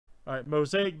All right,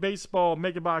 Mosaic Baseball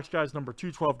Mega Box, guys, number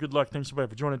 212. Good luck. Thanks, everybody,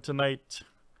 for joining tonight.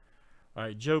 All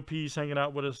right, Joe P's hanging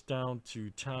out with us down to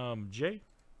Tom J.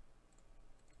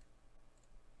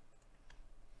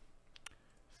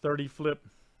 30 flip.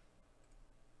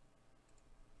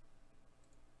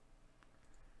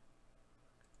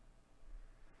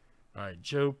 All right,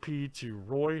 Joe P to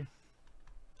Roy.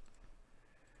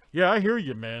 Yeah, I hear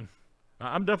you, man.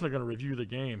 I'm definitely going to review the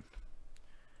game.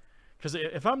 Because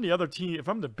if I'm the other team, if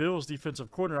I'm the Bills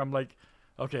defensive coordinator, I'm like,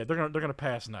 okay, they're gonna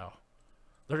pass now.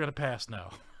 They're gonna pass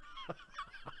now.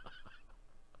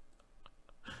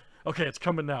 Okay, it's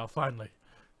coming now, finally.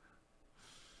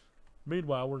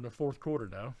 Meanwhile, we're in the fourth quarter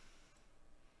now.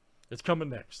 It's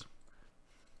coming next.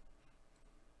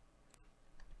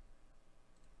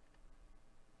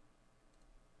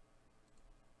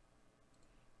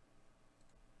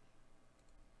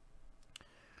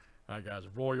 All right, guys.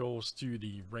 Royals to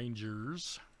the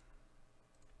Rangers.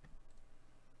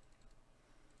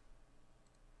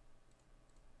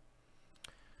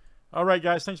 All right,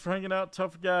 guys. Thanks for hanging out.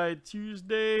 Tough Guy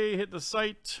Tuesday. Hit the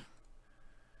site.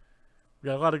 We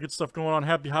got a lot of good stuff going on.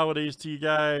 Happy holidays to you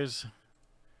guys.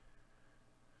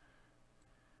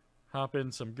 Hop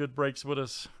in some good breaks with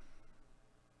us.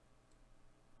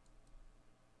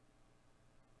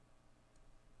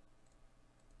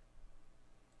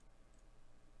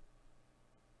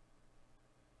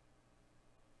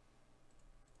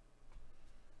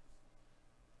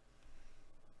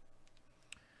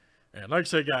 And like I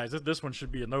said, guys, this one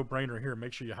should be a no-brainer here.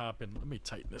 Make sure you hop in. Let me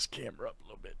tighten this camera up a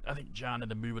little bit. I think John had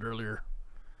to move it earlier.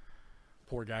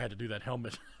 Poor guy had to do that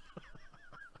helmet.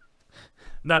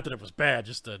 Not that it was bad,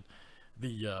 just the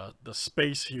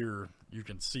space here you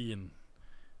can see, and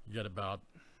you got about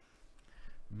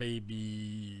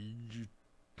maybe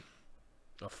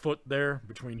a foot there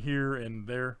between here and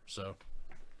there. So,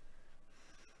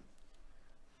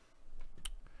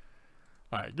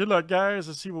 all right, good luck, guys.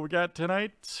 Let's see what we got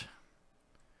tonight.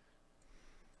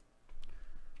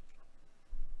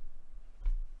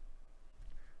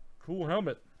 Cool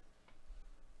helmet.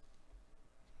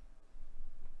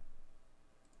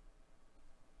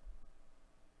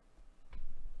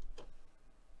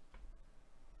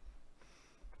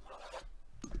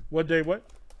 What day? What?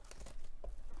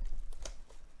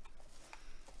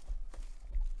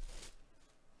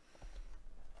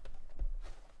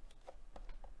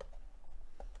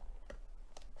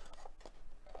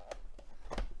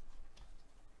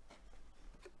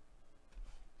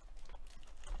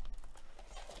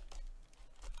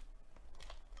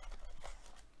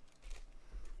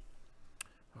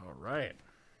 All right.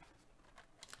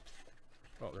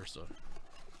 Oh, there's a.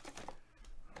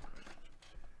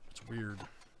 It's weird.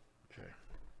 Okay.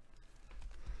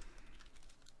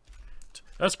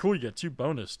 That's cool. You get 2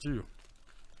 bonus too.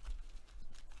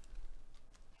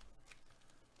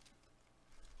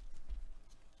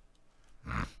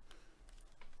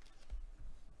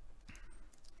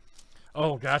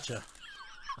 Oh, gotcha.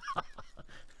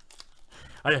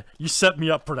 You set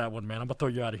me up for that one, man. I'm gonna throw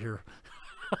you out of here.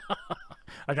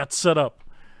 I got set up.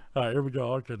 All right, here we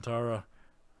go. Alcantara.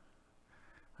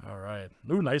 All right.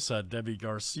 Ooh, nice. Debbie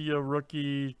Garcia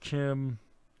rookie. Kim.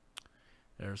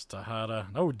 There's Tejada.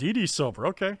 Oh, Didi Silver.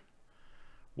 Okay.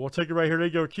 We'll take it right here. There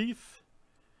you go, Keith.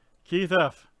 Keith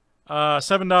F.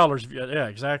 $7. Yeah,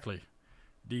 exactly.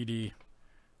 Didi.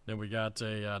 Then we got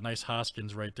a nice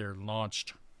Hoskins right there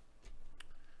launched.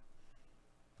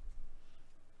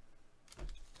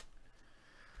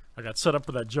 I got set up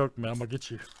for that joke, man. I'm going to get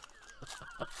you.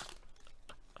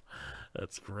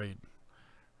 That's great.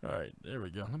 All right, there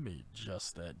we go. Let me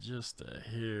adjust that just a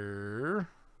hair.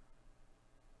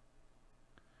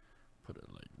 Put it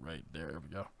like right there. There we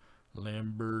go.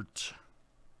 Lambert.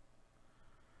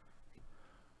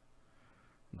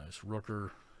 Nice Rooker.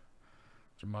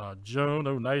 Jamal Jones.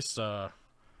 Oh, nice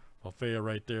Alfea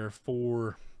right there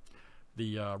for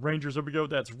the Rangers. There we go.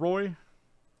 That's Roy.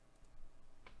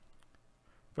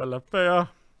 Falafea.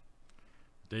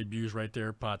 Debuts right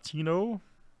there. Patino.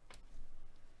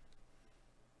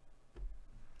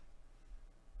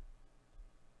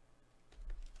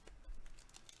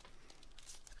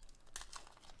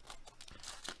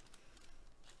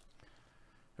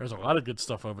 There's a lot of good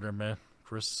stuff over there, man.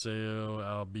 Chris Sale,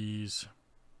 Albies.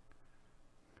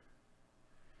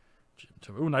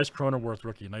 Ooh, nice Cronenworth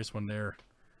rookie. Nice one there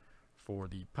for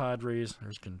the Padres.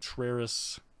 There's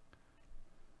Contreras.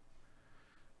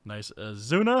 Nice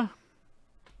Azuna.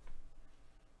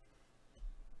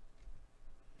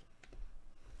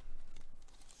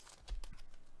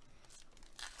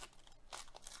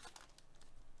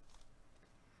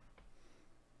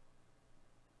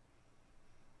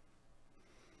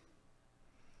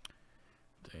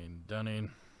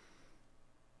 Dunning.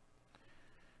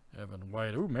 Evan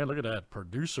White. Ooh, man, look at that.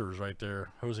 Producers right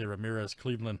there. Jose Ramirez,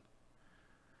 Cleveland.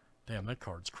 Damn, that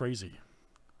card's crazy.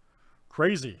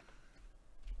 Crazy.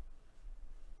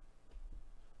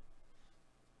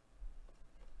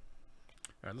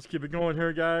 All right, let's keep it going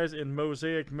here, guys, in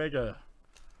Mosaic Mega.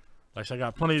 Like I said, I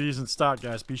got plenty of these in stock,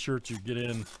 guys. Be sure to get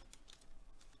in.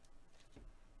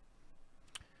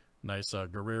 Nice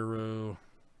Guerrero.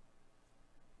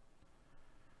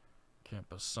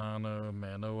 Campusano,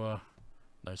 Manoa.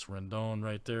 Nice Rendon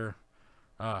right there.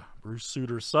 Bruce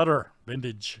Sutter,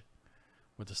 vintage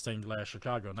with the stained glass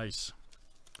Chicago. Nice.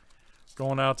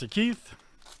 Going out to Keith.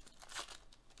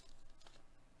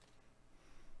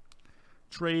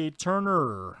 Trey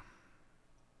Turner.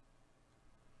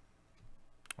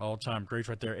 All-time greats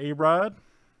right there. A-Rod.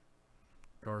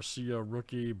 Garcia,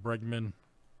 rookie. Bregman.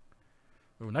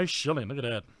 Ooh, nice Schilling. Look at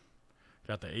that.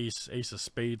 Got the Ace of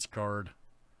Spades card.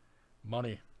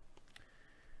 Money.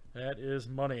 That is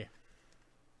money.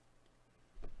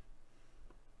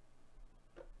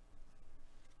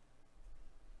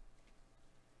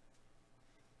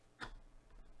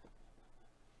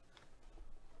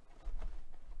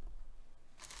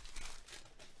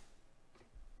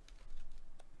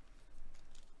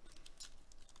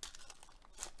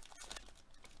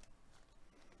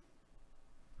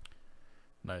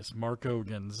 Nice. Marco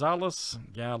Gonzalez,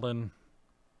 Gallon,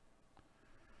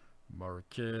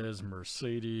 Marquez,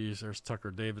 Mercedes. There's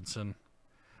Tucker Davidson.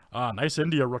 Nice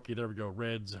India rookie. There we go.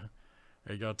 Reds.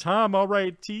 There you go. Tom. All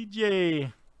right.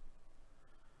 TJ.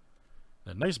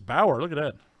 A nice Bauer. Look at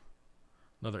that.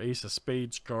 Another Ace of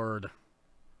Spades card.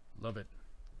 Love it.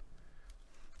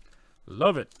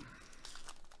 Love it.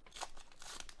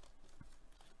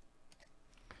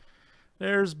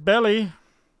 There's Belly.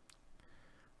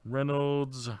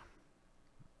 Reynolds.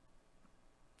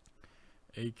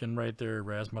 Aiken right there.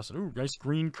 Rasmussen. Ooh, nice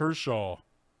green Kershaw.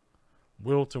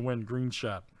 Will to win green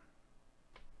shot.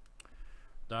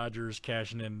 Dodgers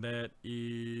cashing in. That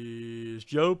is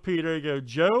Joe P. There you go,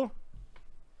 Joe.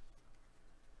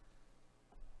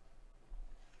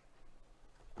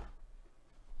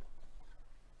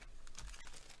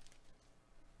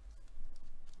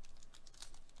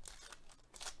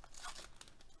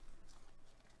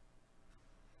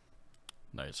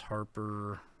 Nice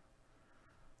Harper,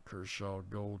 Kershaw,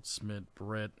 Goldsmith,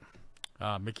 Brett,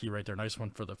 Mickey right there. Nice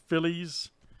one for the Phillies.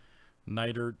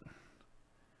 Neidert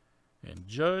and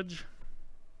Judge.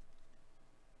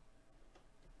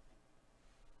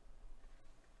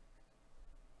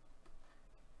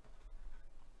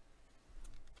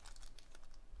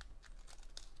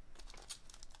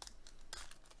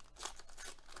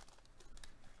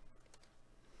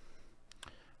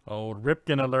 Old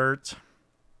Ripken alert.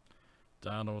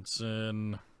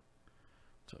 Donaldson,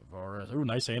 Tavares. Ooh,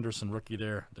 nice Anderson rookie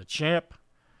there. The champ,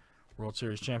 World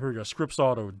Series champ. Here we go. Scripps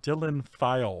auto, Dylan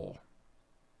File.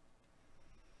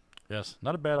 Yes,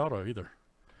 not a bad auto either.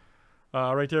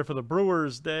 Right there for the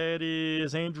Brewers, that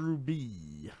is Andrew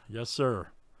B. Yes, sir.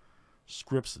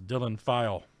 Scripps, Dylan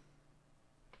File.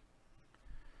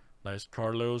 Nice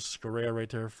Carlos Correa right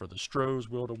there for the Stros.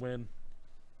 Will to win.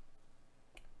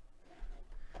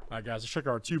 All right, guys, let's check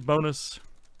our 2 bonus.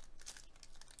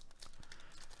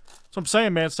 So I'm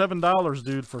saying, man, $7,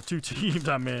 dude, for 2 teams.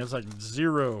 I mean, it's like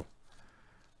zero.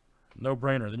 No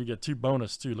brainer. Then you get 2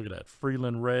 bonus, too. Look at that.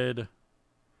 Freeland Red.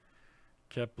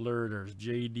 Kepler. There's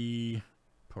JD.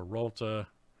 Peralta.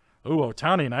 Ooh,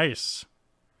 Ohtani. Nice.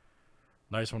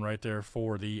 Nice one right there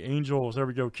for the Angels. There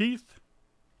we go, Keith.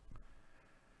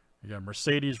 You got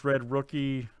Mercedes Red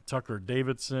rookie. Tucker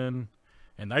Davidson.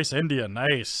 And nice India.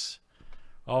 Nice.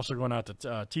 Also going out to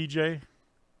TJ.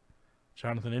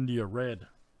 Jonathan India Red.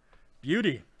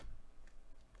 Beauty.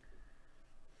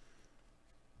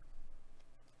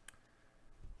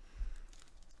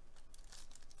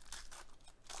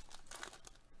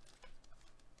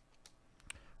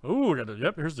 Ooh, got it.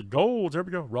 Yep, here's the golds. There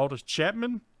we go. Raldis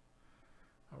Chapman.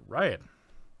 All right.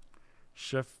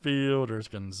 Sheffield. There's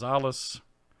Gonzalez.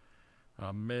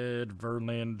 Ahmed.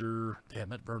 Verlander. Damn,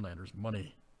 that Verlander's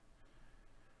money.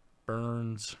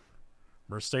 Burns.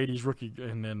 Mercedes rookie.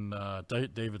 And then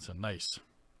Davidson. Nice.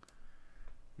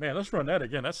 Man, let's run that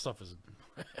again. That stuff is,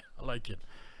 I like it.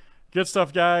 Good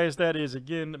stuff, guys. That is,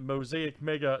 again, Mosaic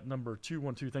Mega number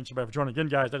 212. Thanks everybody for joining again,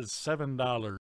 guys. That is $7.